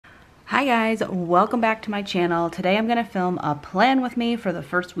Hi guys, welcome back to my channel. Today I'm gonna film a plan with me for the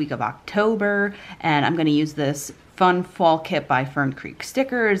first week of October, and I'm gonna use this fun fall kit by Fern Creek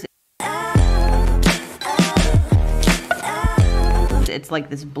Stickers. It's like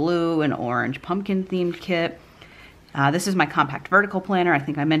this blue and orange pumpkin themed kit. This is my compact vertical planner. I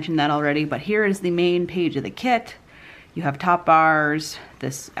think I mentioned that already, but here is the main page of the kit. You have top bars,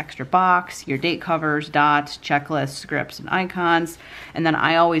 this extra box, your date covers, dots, checklists, scripts, and icons. And then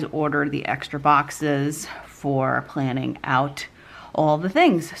I always order the extra boxes for planning out all the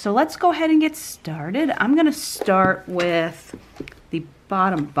things. So let's go ahead and get started. I'm gonna start with the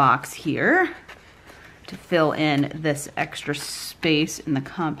bottom box here to fill in this extra space in the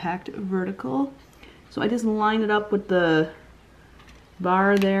compact vertical. So I just line it up with the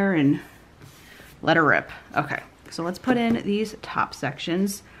bar there and let her rip. Okay. So let's put in these top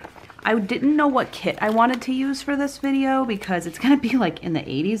sections. I didn't know what kit I wanted to use for this video because it's gonna be like in the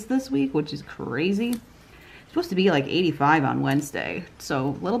 80s this week, which is crazy. It's supposed to be like 85 on Wednesday. So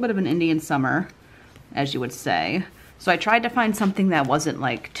a little bit of an Indian summer, as you would say. So I tried to find something that wasn't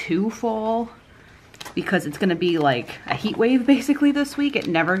like too fall because it's gonna be like a heat wave basically this week. It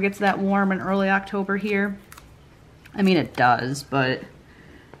never gets that warm in early October here. I mean, it does, but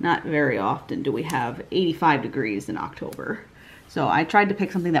not very often do we have 85 degrees in October. So I tried to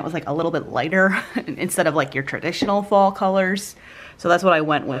pick something that was like a little bit lighter instead of like your traditional fall colors. So that's what I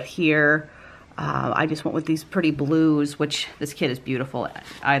went with here. I just went with these pretty blues, which this kit is beautiful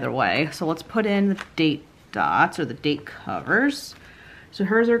either way. So let's put in the date dots or the date covers. So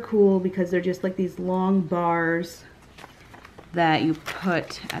hers are cool because they're just like these long bars that you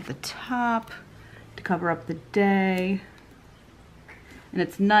put at the top to cover up the day. And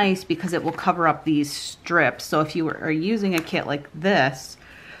it's nice because it will cover up these strips. So if you are using a kit like this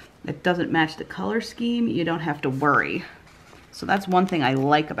that doesn't match the color scheme, you don't have to worry. So that's one thing I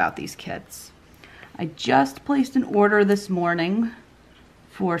like about these kits. I just placed an order this morning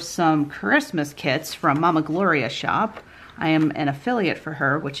for some Christmas kits from Mama Gloria's shop. I am an affiliate for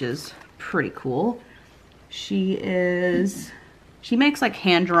her, which is pretty cool. She makes like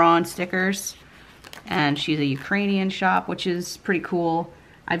hand-drawn stickers. And she's a Ukrainian shop, which is pretty cool.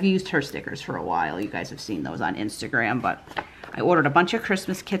 I've used her stickers for a while. You guys have seen those on Instagram, but I ordered a bunch of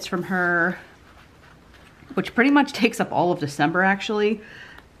Christmas kits from her, which pretty much takes up all of December actually.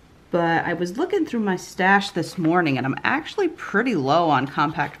 But I was looking through my stash this morning and I'm actually pretty low on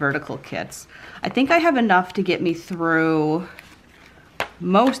compact vertical kits. I think I have enough to get me through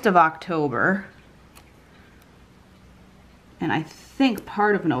most of October. And I think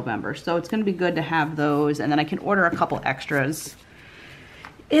part of November, so it's gonna be good to have those, and then I can order a couple extras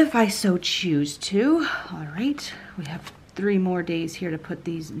if I so choose to. All right, we have 3 more days here to put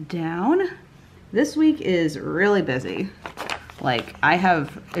these down. This week is really busy. Like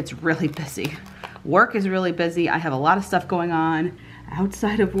it's really busy. Work is really busy. I have a lot of stuff going on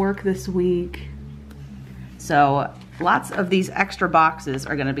outside of work this week. So lots of these extra boxes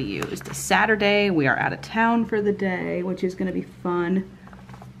are gonna be used. Saturday, we are out of town for the day, which is gonna be fun.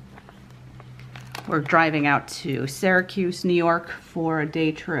 We're driving out to Syracuse, New York for a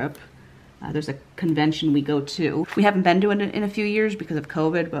day trip. There's a convention we go to. We haven't been to it in a few years because of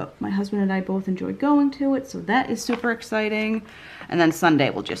COVID, but my husband and I both enjoy going to it, so that is super exciting. And then Sunday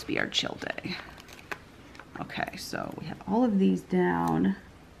will just be our chill day. Okay, so we have all of these down.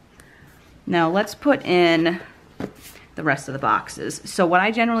 Now let's put in the rest of the boxes. So what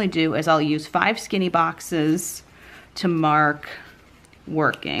I generally do is I'll use 5 skinny boxes to mark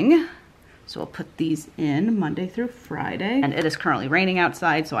working. So I'll put these in Monday through Friday. And it is currently raining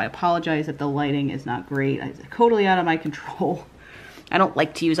outside, so I apologize if the lighting is not great. It's totally out of my control. I don't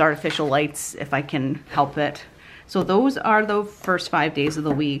like to use artificial lights if I can help it. So those are the first 5 days of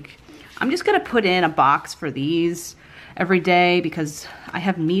the week. I'm just gonna put in a box for these every day because I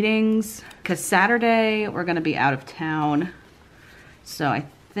have meetings. Because Saturday we're gonna be out of town. So I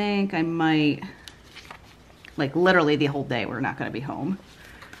think I might, like literally the whole day we're not gonna be home.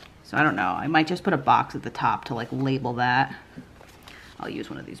 So I don't know, I might just put a box at the top to like label that. I'll use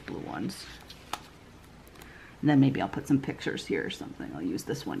one of these blue ones. And then maybe I'll put some pictures here or something. I'll use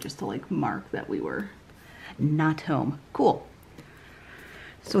this one just to like mark that we were not home. Cool.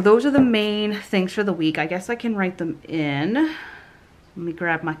 So those are the main things for the week. I guess I can write them in. Let me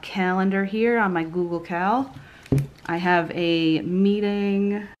grab my calendar here on my Google Cal. I have a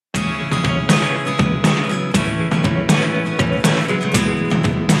meeting.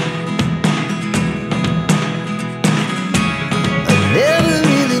 I never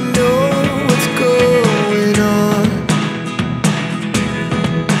really know what's going on.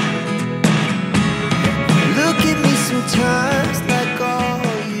 Look at me sometimes like all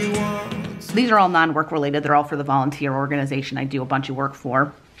you want. So these are all non-work related. They're all for the volunteer organization I do a bunch of work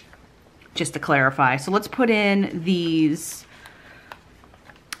for, just to clarify. So let's put in these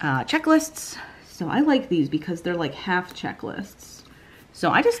checklists. So I like these because they're like half checklists.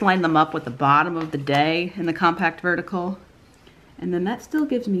 So I just line them up with the bottom of the day in the compact vertical. And then that still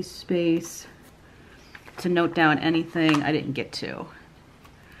gives me space to note down anything I didn't get to.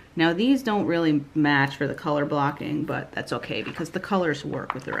 Now these don't really match for the color blocking, but that's okay because the colors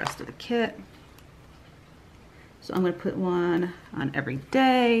work with the rest of the kit. So I'm gonna put one on every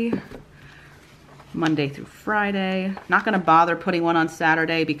day, Monday through Friday. Not gonna bother putting one on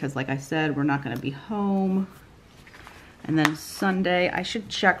Saturday because like I said, we're not gonna be home. And then Sunday, I should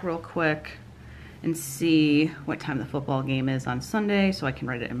check real quick and see what time the football game is on Sunday so I can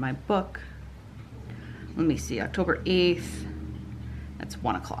write it in my book. Let me see, October 8th, that's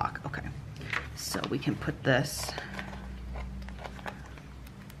 1 o'clock, okay. So we can put this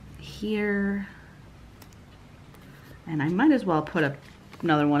here. And I might as well put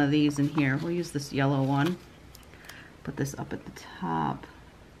another one of these in here. We'll use this yellow one. Put this up at the top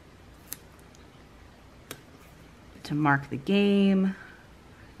to mark the game.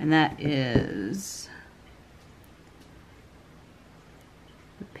 And that is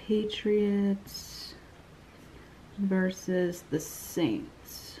the Patriots versus the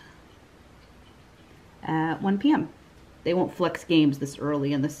Saints at 1 p.m. They won't flex games this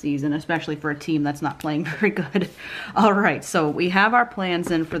early in the season, especially for a team that's not playing very good. All right, so we have our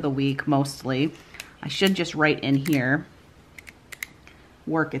plans in for the week mostly. I should just write in here,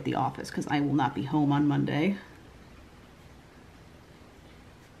 work at the office, because I will not be home on Monday.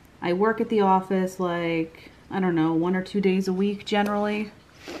 I work at the office like, I don't know, 1 or 2 days a week generally.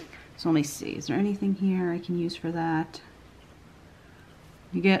 So let me see, is there anything here I can use for that?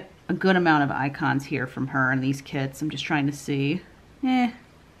 You get a good amount of icons here from her in these kits. I'm just trying to see.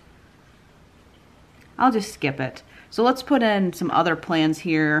 I'll just skip it. So let's put in some other plans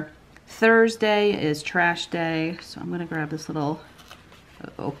here. Thursday is trash day. So I'm gonna grab this little,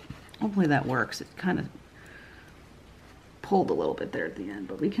 hopefully that works. It kind of pulled a little bit there at the end,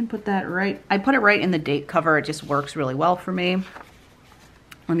 but we can put that right. I put it right in the date cover. It just works really well for me.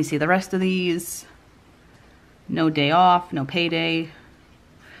 Let me see the rest of these. No day off, no payday.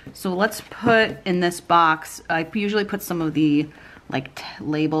 So let's put in this box, I usually put some of the like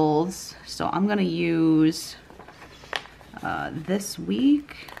labels. So I'm gonna use this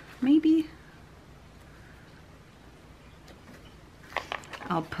week, maybe.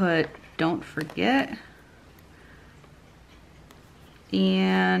 I'll put don't forget.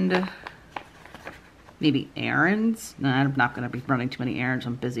 And maybe errands. No, I'm not gonna be running too many errands.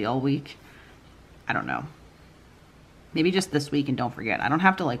 I'm busy all week. I don't know. Maybe just this week and don't forget. I don't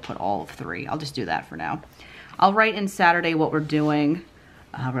have to like put all of 3. I'll just do that for now. I'll write in Saturday what we're doing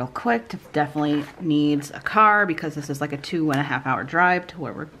real quick. Definitely needs a car because this is like a 2.5 hour drive to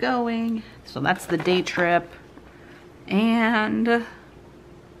where we're going. So that's the day trip. And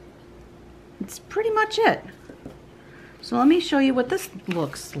it's pretty much it. So let me show you what this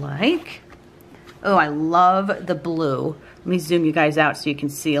looks like. Oh, I love the blue. Let me zoom you guys out so you can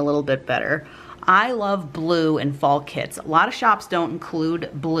see a little bit better. I love blue in fall kits. A lot of shops don't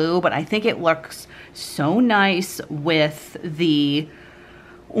include blue, but I think it looks so nice with the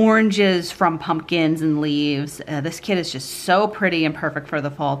oranges from pumpkins and leaves. This kit is just so pretty and perfect for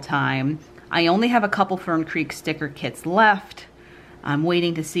the fall time. I only have a couple Fern Creek sticker kits left. I'm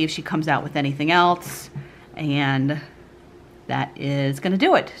waiting to see if she comes out with anything else, and that is gonna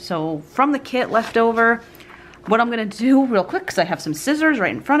do it. So from the kit left over, what I'm gonna do real quick, because I have some scissors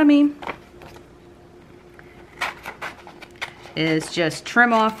right in front of me, is just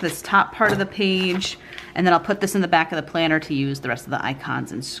trim off this top part of the page, and then I'll put this in the back of the planner to use the rest of the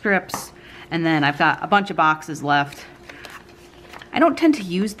icons and scripts. And then I've got a bunch of boxes left. I don't tend to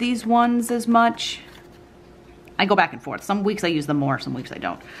use these ones as much. I go back and forth. Some weeks I use them more, some weeks I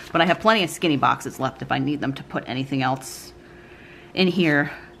don't. But I have plenty of skinny boxes left if I need them to put anything else in here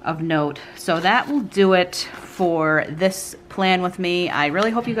of note. So that will do it for this plan with me. I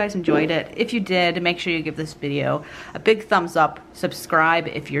really hope you guys enjoyed it. If you did, make sure you give this video a big thumbs up, subscribe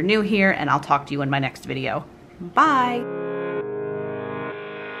if you're new here, and I'll talk to you in my next video. Bye.